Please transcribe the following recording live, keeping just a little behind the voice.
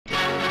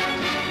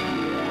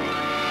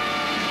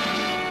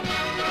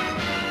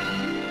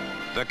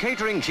The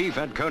catering chief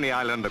at Coney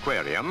Island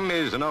Aquarium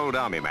is an old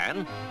army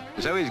man,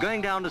 so he's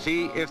going down to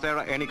see if there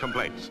are any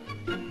complaints.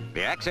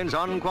 The accent's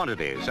on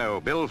quantity,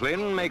 so Bill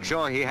Flynn makes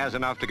sure he has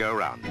enough to go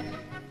round.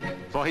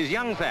 For his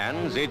young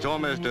fans, it's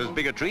almost as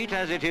big a treat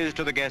as it is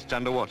to the guests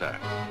underwater.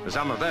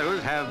 Some of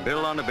those have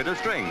Bill on a bit of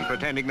string,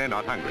 pretending they're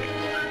not hungry.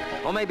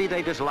 Or maybe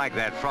they just like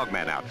that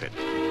frogman outfit.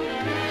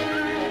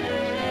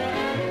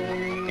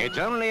 It's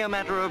only a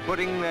matter of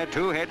putting their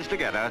two heads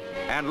together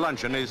and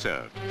luncheon is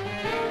served.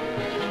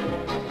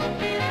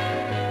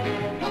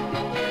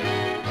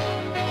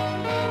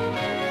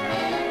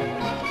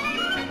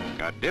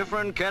 A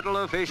different kettle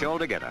of fish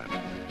altogether.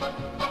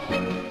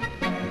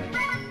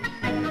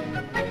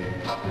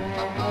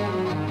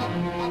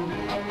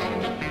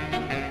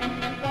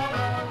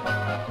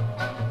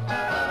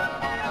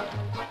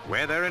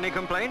 Were there any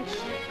complaints?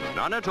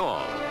 None at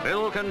all.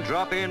 Bill can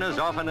drop in as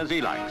often as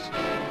he likes.